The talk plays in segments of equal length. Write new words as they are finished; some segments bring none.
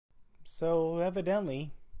So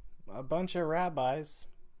evidently, a bunch of rabbis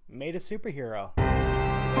made a superhero.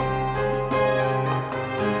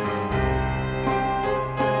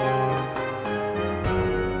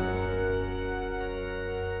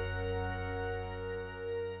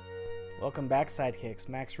 Welcome back, Sidekicks.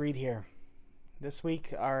 Max Reed here. This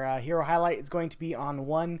week, our hero highlight is going to be on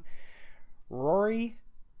one Rory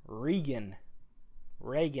Regan.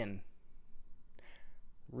 Regan.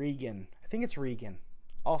 I think it's Regan.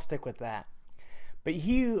 I'll stick with that. But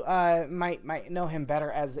you might know him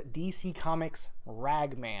better as DC Comics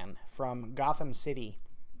Ragman from Gotham City.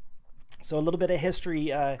 So a little bit of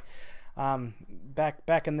history.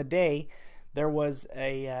 Back in the day, there was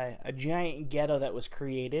a giant ghetto that was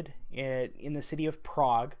created in the city of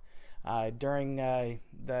Prague during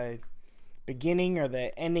the beginning or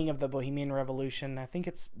the ending of the Bohemian Revolution. I think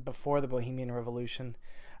it's before the Bohemian Revolution.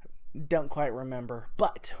 Don't quite remember,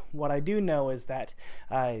 but what I do know is that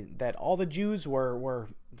that all the Jews were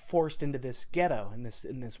forced into this ghetto in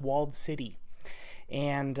this walled city,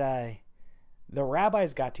 and the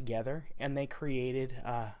rabbis got together and they created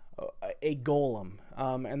a golem,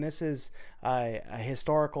 and this is a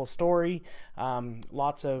historical story.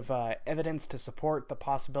 Lots of evidence to support the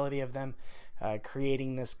possibility of them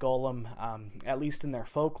creating this golem, at least in their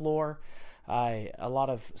folklore. A lot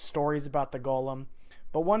of stories about the golem.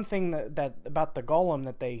 But one thing that about the golem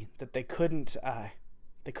that they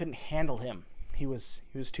couldn't handle him. He was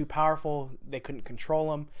too powerful. They couldn't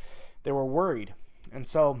control him. They were worried, and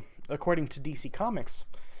so according to DC Comics,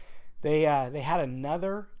 they had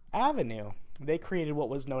another avenue. They created what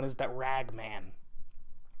was known as the Ragman,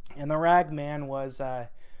 and the Ragman was a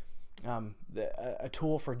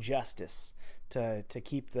tool for justice to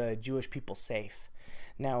keep the Jewish people safe.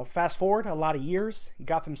 Now, fast forward a lot of years,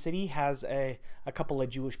 Gotham City has a couple of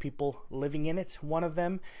Jewish people living in it. One of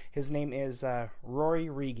them, his name is Rory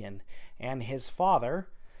Regan, and his father,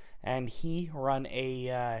 and he run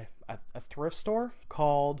a thrift store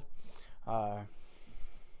called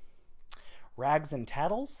Rags and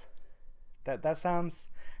Tattles. That sounds,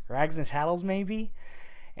 Rags and Tattles maybe?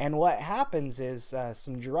 And what happens is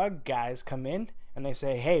some drug guys come in and they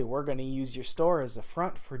say, hey, we're going to use your store as a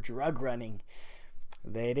front for drug running.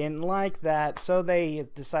 They didn't like that, so they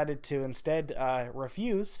decided to instead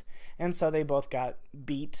refuse, and so they both got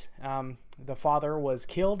beat. The father was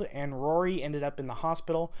killed, and Rory ended up in the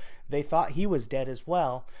hospital. They thought he was dead as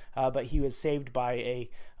well, but he was saved by a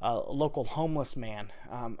local homeless man,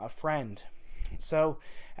 a friend. So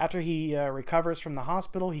after he recovers from the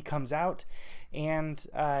hospital, he comes out, and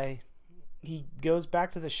he goes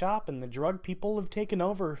back to the shop, and the drug people have taken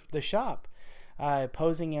over the shop.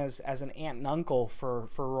 Posing as an aunt and uncle for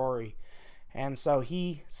Rory. And so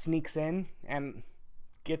he sneaks in and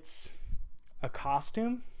gets a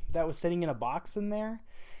costume that was sitting in a box in there.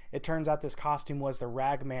 It turns out this costume was the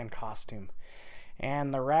Ragman costume.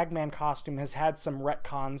 And the Ragman costume has had some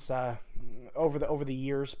retcons over the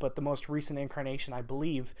years, but the most recent incarnation, I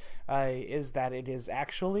believe, is that it is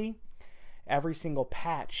actually every single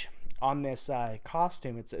patch on this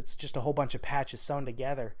costume. It's just a whole bunch of patches sewn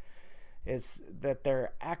together. Is that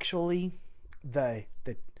they're actually the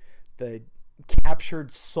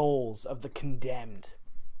captured souls of the condemned,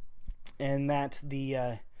 and that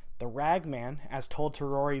the Ragman, as told to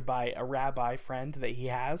Rory by a rabbi friend that he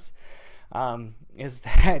has, is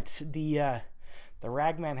that the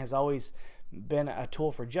Ragman has always been a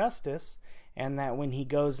tool for justice, and that when he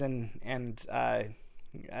goes and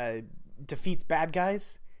defeats bad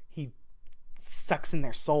guys, he sucks in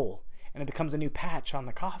their soul, and it becomes a new patch on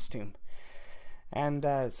the costume. And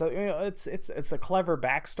so it's a clever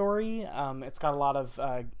backstory. It's got a lot of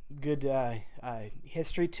good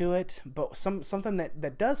history to it. But something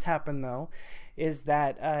that does happen though is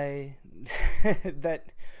that that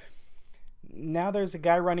now there's a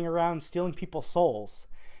guy running around stealing people's souls,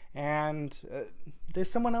 and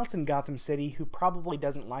there's someone else in Gotham City who probably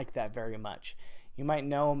doesn't like that very much. You might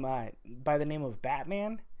know him by the name of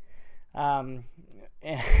Batman, and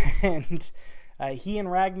he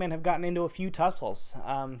and Ragman have gotten into a few tussles,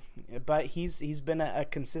 but he's been a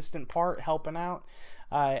consistent part, helping out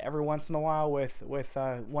every once in a while with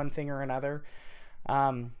one thing or another.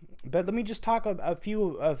 But let me just talk a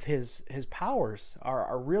few of his powers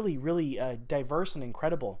are really diverse and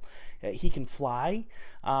incredible. He can fly.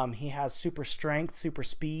 He has super strength, super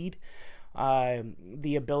speed.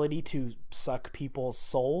 The ability to suck people's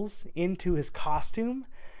souls into his costume.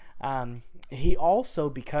 He also,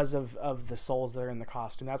 because of the souls that are in the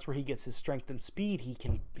costume, that's where he gets his strength and speed. He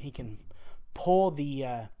can pull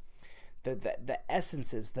the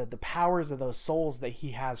essences, the powers of those souls that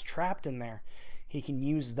he has trapped in there. he can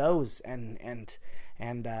use those and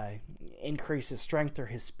increase his strength or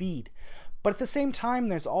his speed. But at the same time,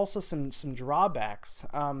 there's also some drawbacks.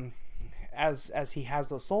 As he has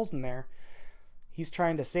those souls in there, he's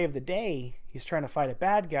trying to save the day. He's trying to fight a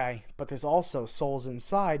bad guy, but there's also souls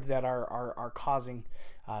inside that are causing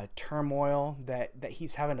turmoil that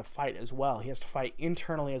he's having to fight as well. He has to fight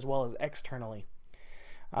internally as well as externally.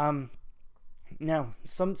 Now,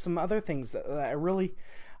 some other things that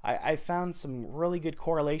I found some really good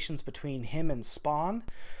correlations between him and Spawn.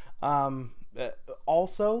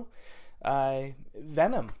 Also,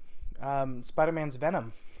 Venom, Spider-Man's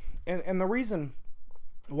Venom, and the reason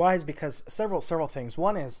why is because several things.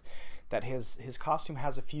 One is that his costume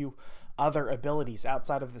has a few other abilities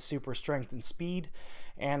outside of the super strength and speed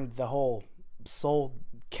and the whole soul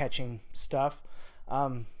catching stuff.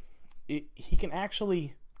 He can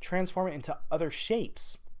actually transform it into other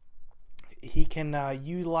shapes. He can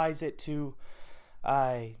utilize it to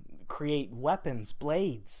create weapons,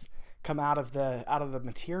 blades come out of the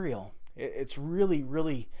material. It's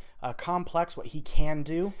really complex what he can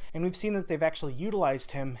do, and we've seen that they've actually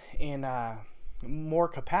utilized him in more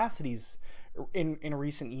capacities in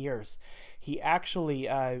recent years. He actually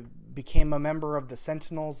became a member of the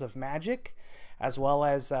Sentinels of Magic, as well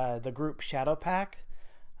as the group Shadow Pact.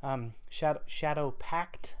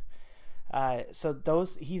 So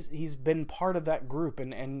those he's been part of that group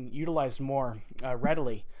and utilized more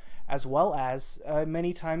readily, as well as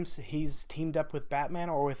many times he's teamed up with Batman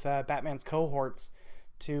or with Batman's cohorts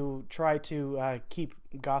to try to keep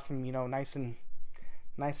Gotham, nice and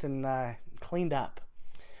cleaned up.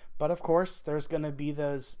 But of course, there's going to be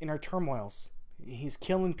those inner turmoils. He's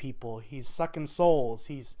killing people. He's sucking souls.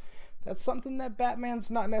 That's something that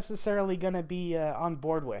Batman's not necessarily going to be on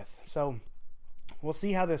board with. So we'll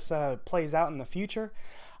see how this plays out in the future.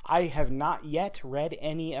 I have not yet read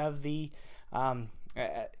any of the,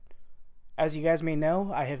 as you guys may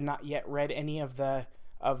know, I have not yet read any of the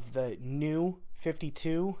new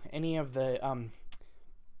 52, any of the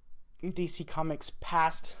DC Comics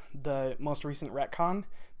past the most recent retcon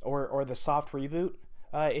or the soft reboot,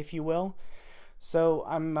 if you will. So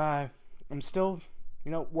I'm still,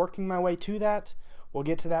 working my way to that. We'll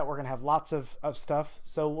get to that. We're going to have lots of stuff.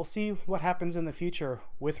 So we'll see what happens in the future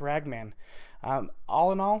with Ragman.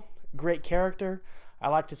 All in all, great character. I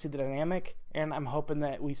like to see the dynamic, and I'm hoping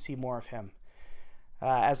that we see more of him.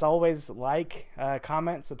 As always, like,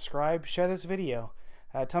 comment, subscribe, share this video.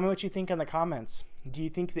 Tell me what you think in the comments. Do you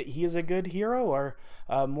think that he is a good hero or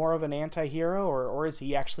more of an anti-hero, or is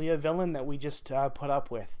he actually a villain that we just put up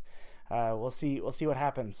with? We'll see what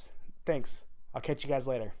happens. Thanks. I'll catch you guys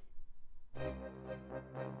later.